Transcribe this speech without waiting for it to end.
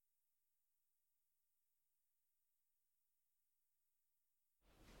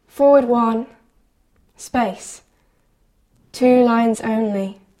Forward 1, space, 2 lines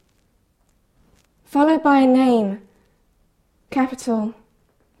only, followed by a name, capital,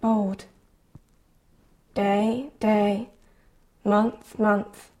 bold. Day, day, month,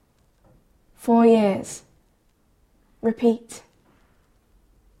 month, 4 years. Repeat.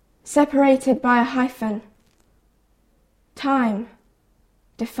 Separated by a hyphen. Time,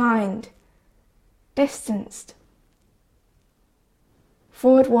 defined, distanced.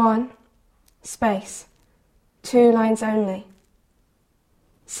 Forward 1, space, 2 lines only.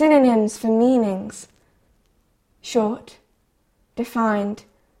 Synonyms for meanings. Short, defined,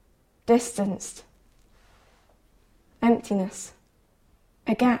 distanced. Emptiness,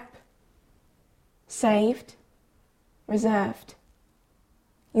 a gap. Saved, reserved.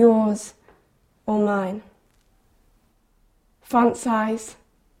 Yours or mine. Font size,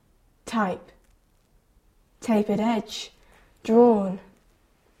 type. Tapered edge, drawn.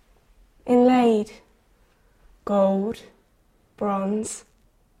 Inlaid, gold, bronze,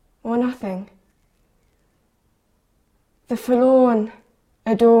 or nothing. The forlorn,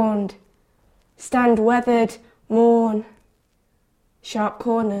 adorned, stand weathered, mourn, sharp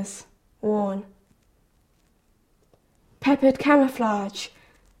corners, worn. Peppered camouflage,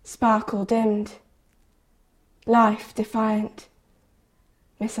 sparkle dimmed, life defiant,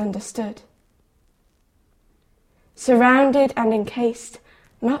 misunderstood. Surrounded and encased,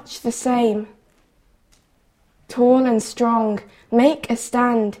 much the same. Tall and strong, make a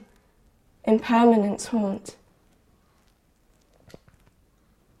stand, impermanence haunt.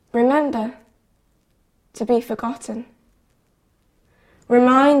 Remember to be forgotten.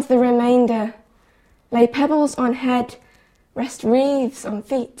 Remind the remainder, lay pebbles on head, rest wreaths on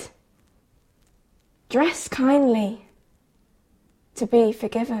feet. Dress kindly, to be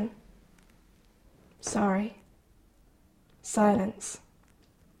forgiven. Sorry. Silence.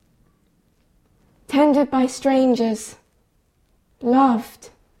 Tended by strangers, loved,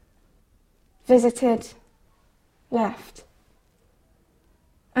 visited, left.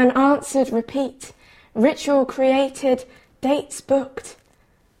 Unanswered repeat, ritual created, dates booked,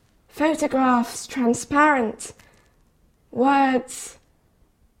 photographs transparent, words,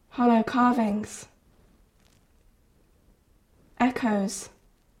 hollow carvings. Echoes,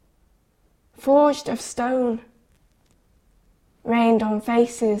 forged of stone, rained on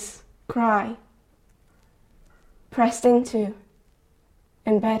faces, cry. Pressed into,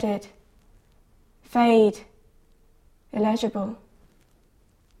 embedded, fade, illegible.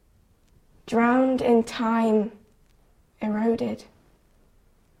 Drowned in time, eroded.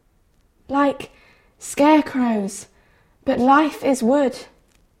 Like scarecrows, but life is wood.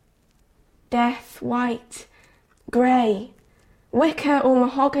 Death white, grey, wicker or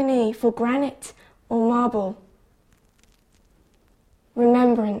mahogany for granite or marble.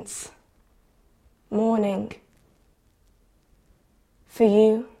 Remembrance, mourning. For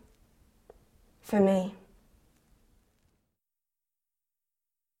you, for me.